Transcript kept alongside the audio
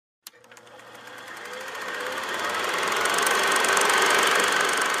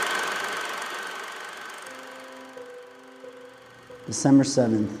December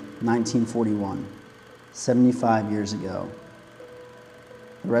 7th, 1941, 75 years ago.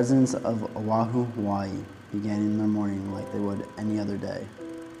 The residents of Oahu, Hawaii began their morning like they would any other day,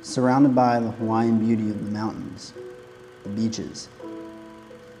 surrounded by the Hawaiian beauty of the mountains, the beaches,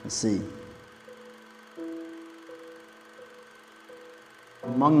 the sea.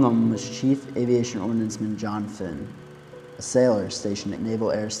 Among them was Chief Aviation Ordnanceman John Finn, a sailor stationed at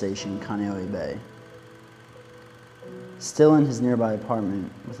Naval Air Station, Kaneohe Bay. Still in his nearby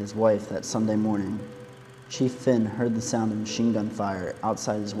apartment with his wife that Sunday morning, Chief Finn heard the sound of machine gun fire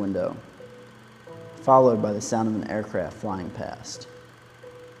outside his window, followed by the sound of an aircraft flying past.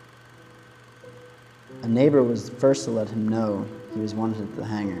 A neighbor was the first to let him know he was wanted at the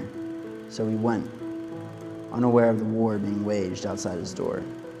hangar, so he went, unaware of the war being waged outside his door.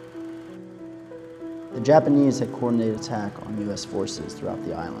 The Japanese had coordinated attack on U.S. forces throughout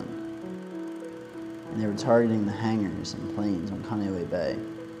the island, and they were targeting the hangars and planes on Kaneohe Bay,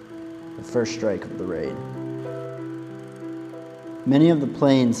 the first strike of the raid. Many of the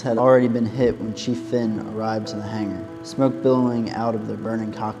planes had already been hit when Chief Finn arrived to the hangar, smoke billowing out of their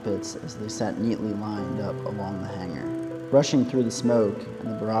burning cockpits as they sat neatly lined up along the hangar. Rushing through the smoke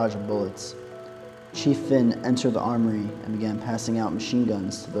and the barrage of bullets, Chief Finn entered the armory and began passing out machine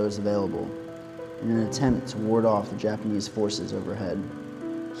guns to those available in an attempt to ward off the Japanese forces overhead.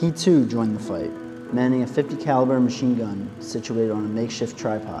 He too joined the fight, manning a .50 caliber machine gun situated on a makeshift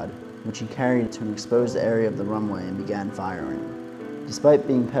tripod, which he carried to an exposed area of the runway and began firing. Despite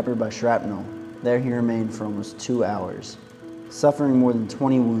being peppered by shrapnel, there he remained for almost 2 hours. Suffering more than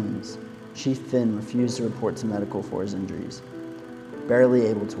 20 wounds, Chief Finn refused to report to medical for his injuries. Barely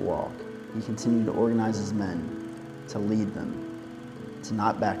able to walk, he continued to organize his men, to lead them, to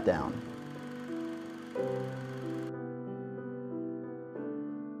not back down.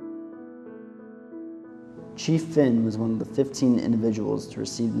 Chief Finn was one of the 15 individuals to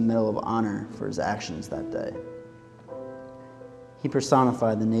receive the Medal of Honor for his actions that day. He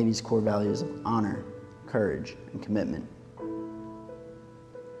personified the Navy's core values of honor, courage, and commitment.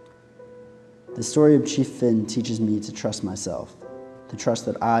 The story of Chief Finn teaches me to trust myself, to trust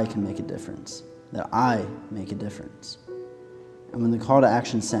that I can make a difference, that I make a difference. And when the call to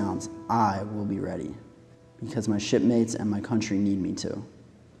action sounds, I will be ready, because my shipmates and my country need me to.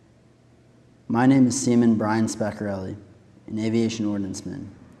 My name is Seaman Brian Spaccarelli, an aviation ordnanceman,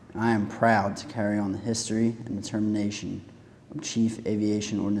 and I am proud to carry on the history and determination of Chief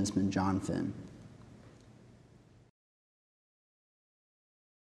Aviation Ordnanceman John Finn.